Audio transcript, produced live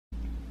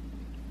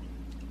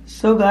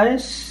So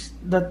guys,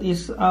 that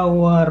is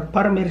our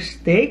farmer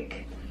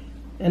steak,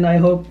 and I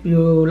hope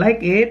you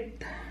like it.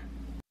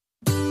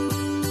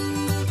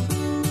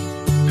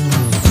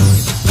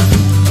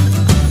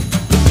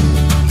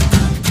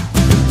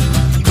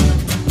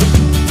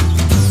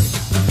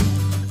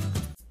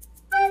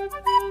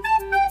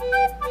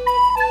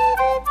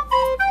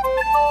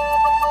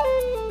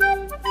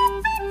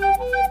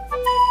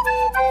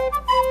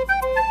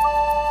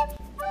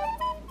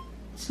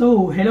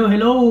 So,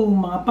 hello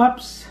mga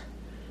paps.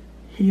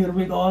 Here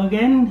we go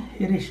again.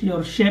 Here is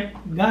your Chef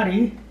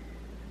Garry.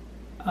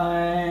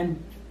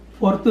 And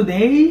for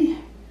today,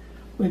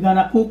 we're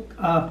gonna cook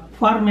a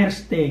farmer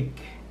steak.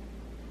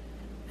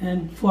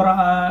 And for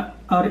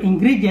our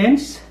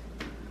ingredients,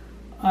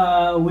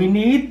 we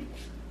need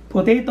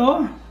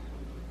potato,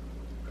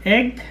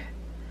 egg,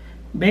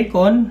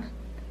 bacon,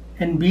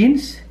 and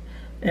beans.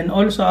 And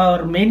also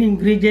our main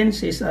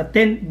ingredients is a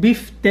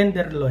beef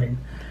tenderloin.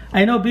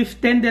 I know beef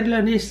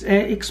tenderloin is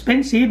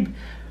expensive,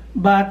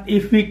 but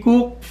if we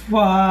cook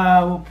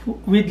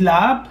with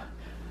love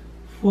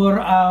for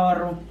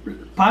our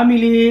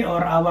family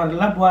or our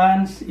loved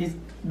ones, it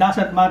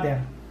doesn't matter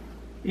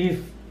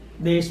if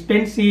they're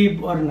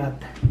expensive or not.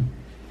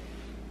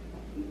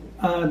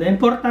 The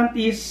important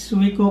is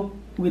we cook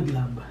with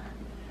love.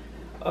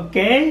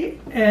 Okay,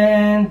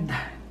 and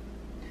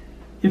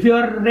if you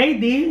are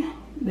ready,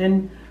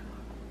 then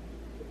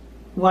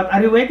what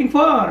are you waiting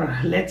for?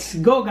 Let's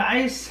go,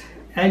 guys.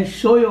 I'll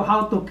show you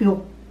how to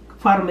cook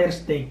farmer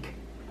steak.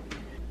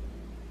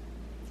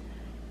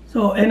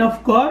 So, and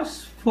of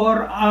course,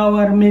 for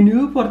our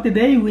menu for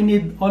today, we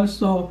need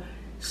also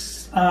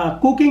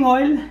cooking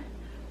oil,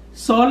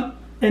 salt,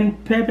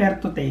 and pepper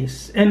to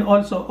taste, and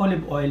also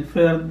olive oil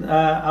for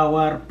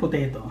our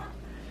potato.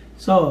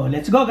 So,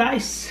 let's go,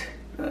 guys.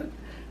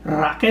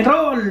 Rock and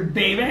roll,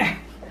 baby.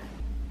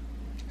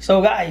 So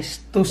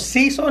guys, to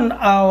season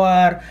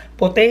our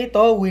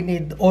potato, we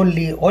need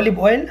only olive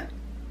oil,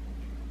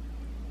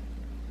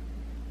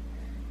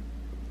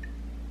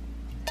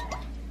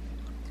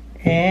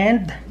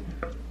 and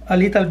a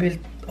little bit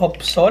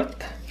of salt.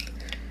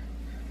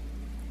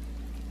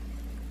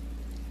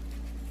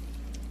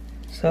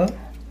 So,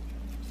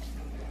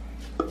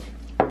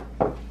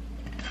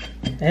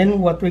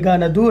 and what we're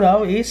gonna do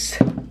now is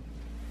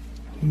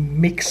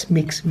mix.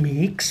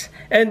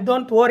 And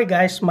don't worry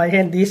guys, my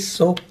hand is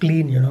so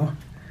clean, you know,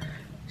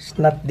 it's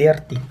not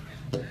dirty.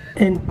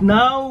 And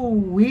now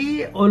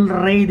we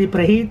already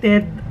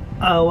preheated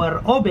our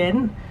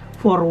oven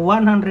for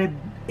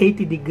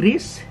 180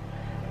 degrees,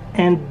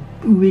 and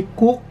we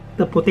cook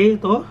the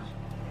potato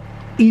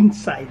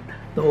inside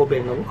the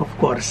oven, of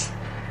course,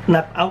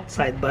 not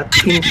outside but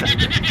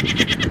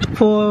inside,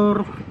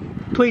 for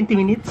 20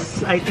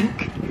 minutes. I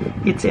think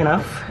it's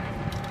enough.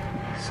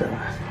 So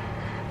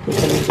we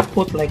can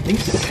put like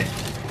this.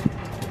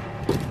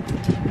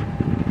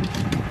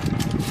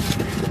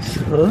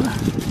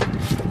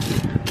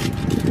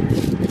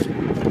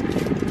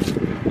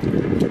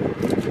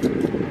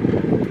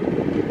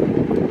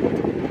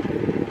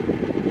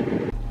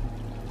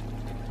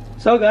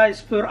 So guys,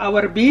 for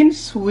our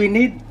beans, we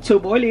need to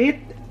boil it,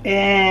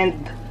 and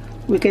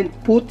we can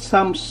put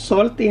some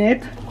salt in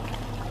it.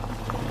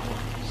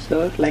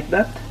 So like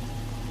that.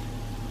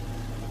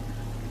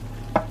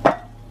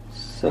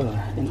 So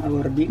in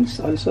our beans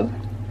also.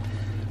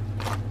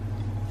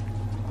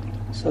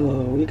 So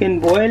we can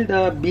boil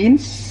the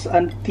beans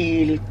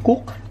until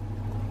cook.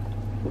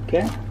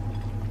 Okay.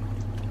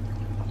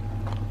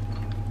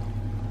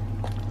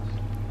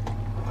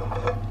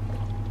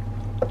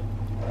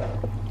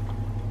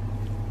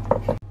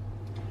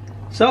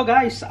 So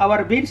guys,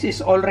 our beans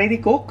is already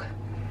cooked.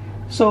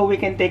 So we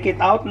can take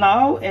it out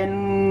now,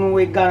 and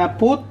we're gonna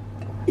put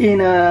in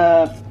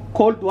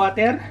cold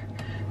water.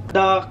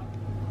 The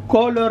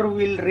color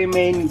will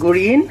remain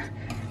green,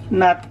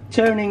 not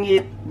turning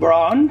it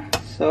brown.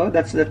 So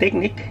that's the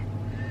technique.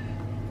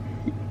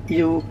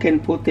 You can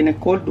put in a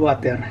cold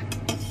water.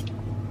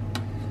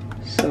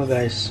 So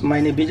guys, my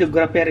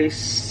videographer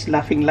is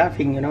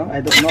laughing, you know,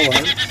 I don't know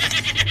why.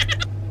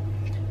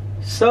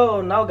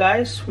 So now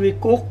guys, we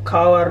cook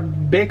our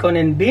bacon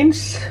and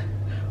beans.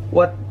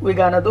 What we're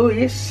gonna do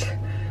is,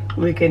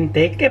 we can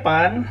take a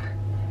pan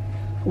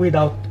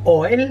without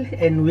oil,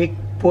 and we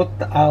put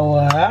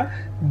our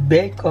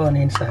bacon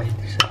inside.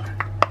 So,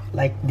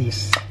 like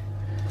this.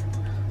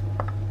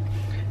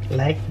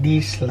 Like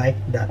this, like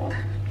that.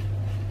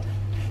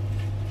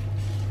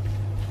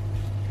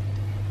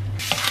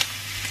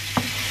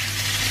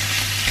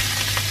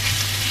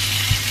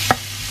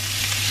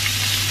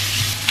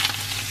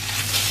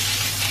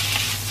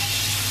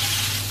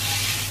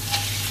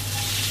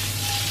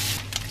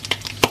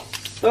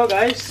 So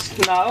guys,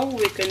 now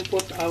we can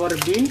put our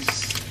beans.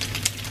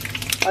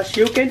 As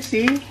you can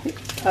see,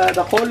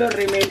 the color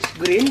remains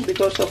green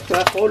because of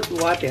the cold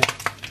water.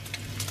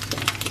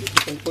 So you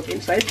can put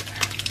inside.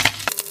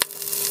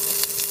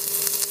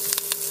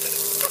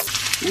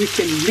 We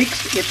can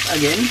mix it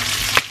again.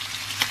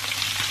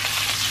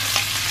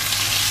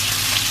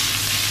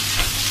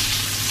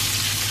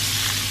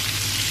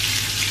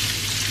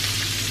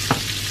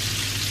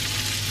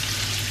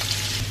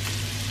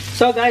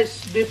 So guys,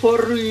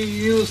 before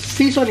you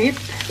season it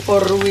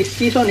or we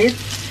season it,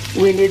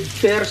 we need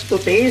first to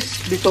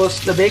taste because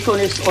the bacon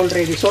is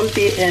already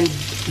salty and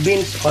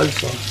beans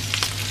also.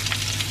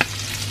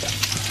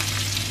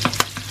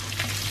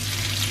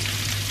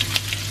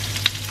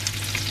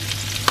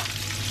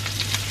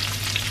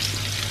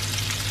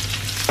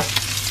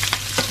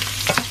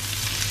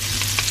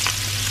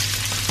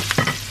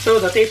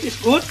 So the taste is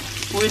good.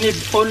 We need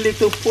only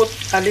to put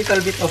a little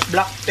bit of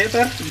black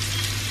pepper.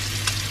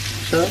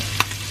 So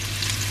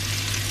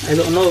I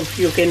don't know if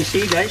you can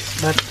see guys,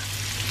 but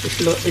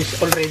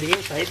it's already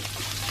inside.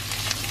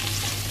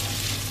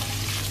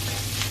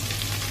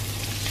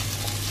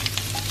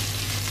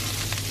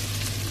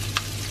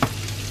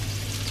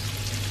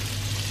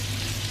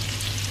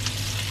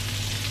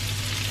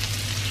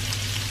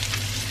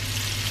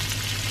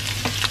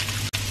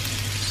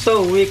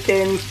 So we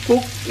can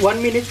cook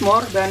 1 minute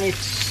more, then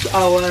it's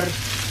our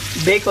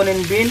bacon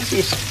and beans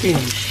is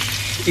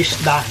finished, is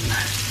done.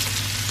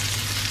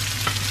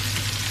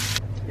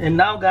 And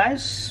now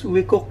guys,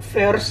 we cook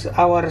first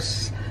our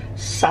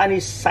sunny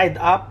side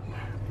up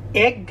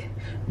egg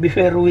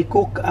before we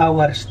cook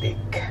our steak.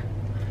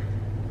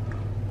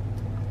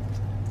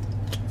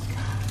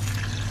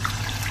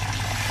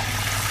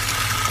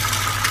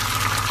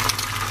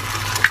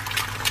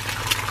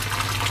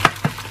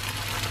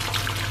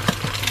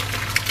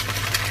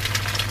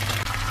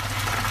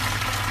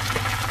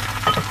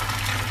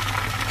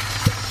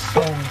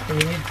 So we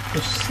need to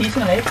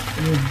season it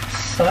with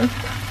salt.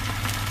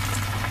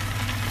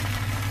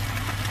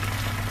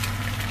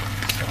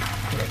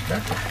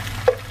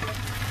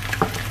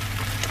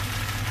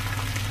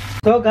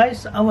 So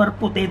guys, our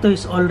potato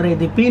is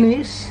already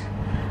finished.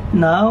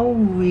 Now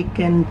we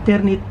can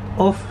turn it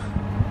off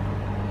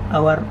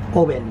our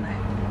oven.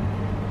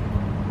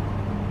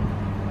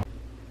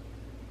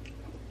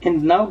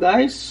 And now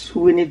guys,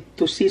 we need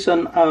to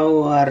season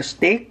our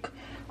steak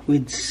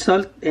with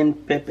salt and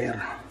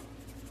pepper.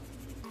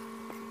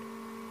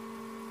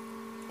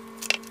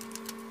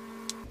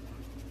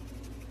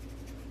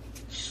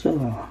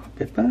 So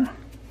pepper.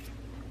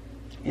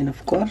 And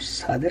of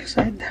course, other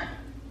side,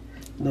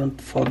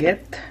 don't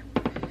forget.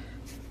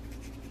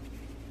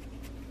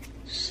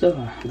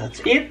 So that's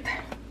it.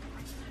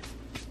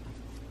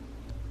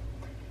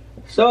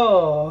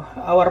 So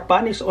our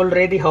pan is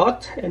already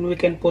hot and we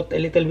can put a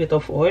little bit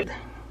of oil.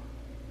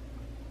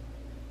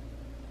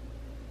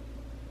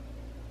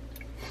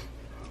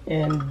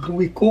 And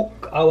we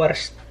cook our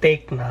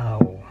steak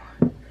now.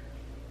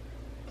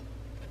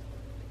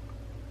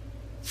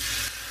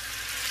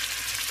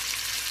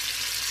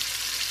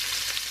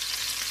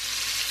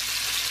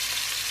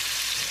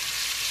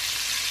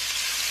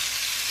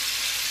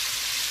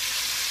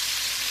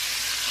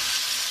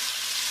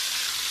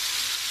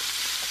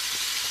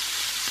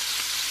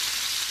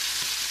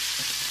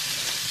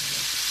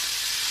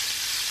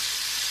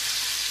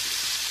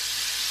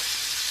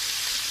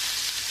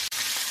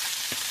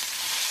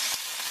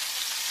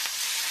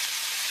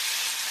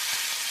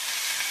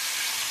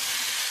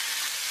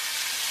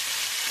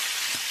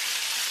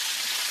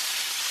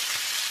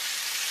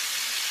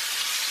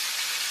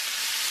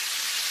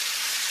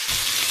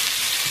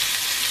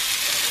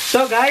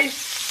 So guys,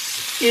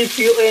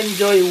 if you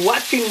enjoy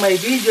watching my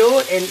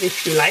video and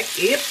if you like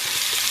it,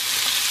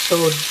 so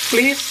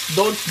please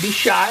don't be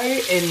shy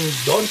and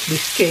don't be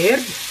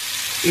scared.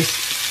 Is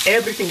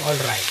everything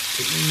alright?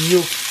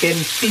 You can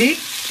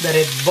click the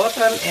red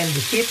button and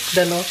hit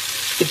the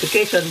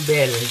notification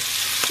bell.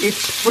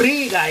 It's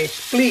free guys,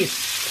 please.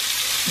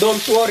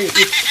 Don't worry,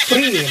 it's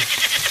free.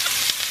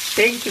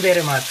 Thank you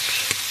very much.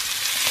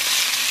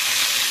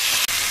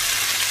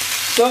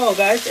 So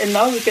guys, and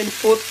now we can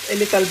put a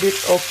little bit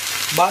of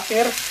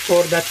butter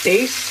for the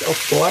taste, of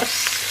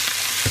course.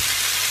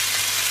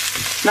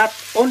 Not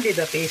only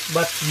the taste,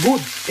 but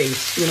good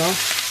taste, you know.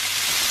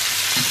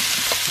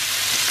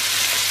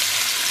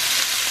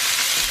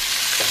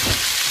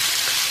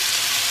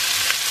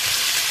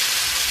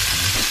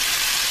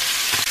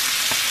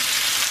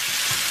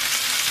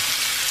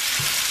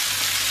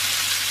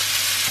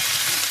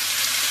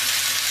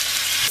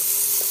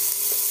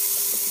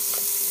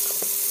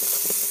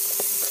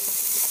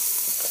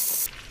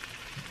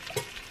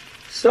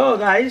 So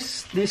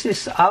guys, this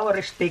is our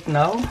steak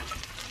now.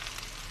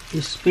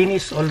 It's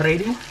finished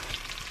already.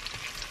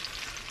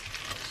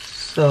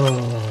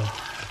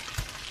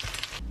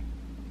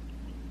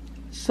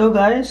 So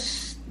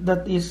guys,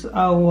 that is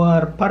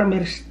our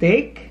farmer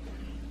steak,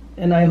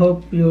 and I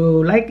hope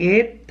you like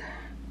it,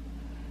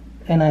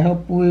 and I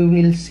hope we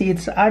will see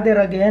each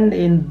other again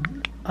in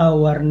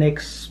our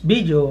next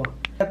video.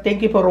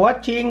 Thank you for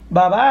watching.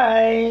 Bye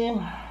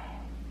bye.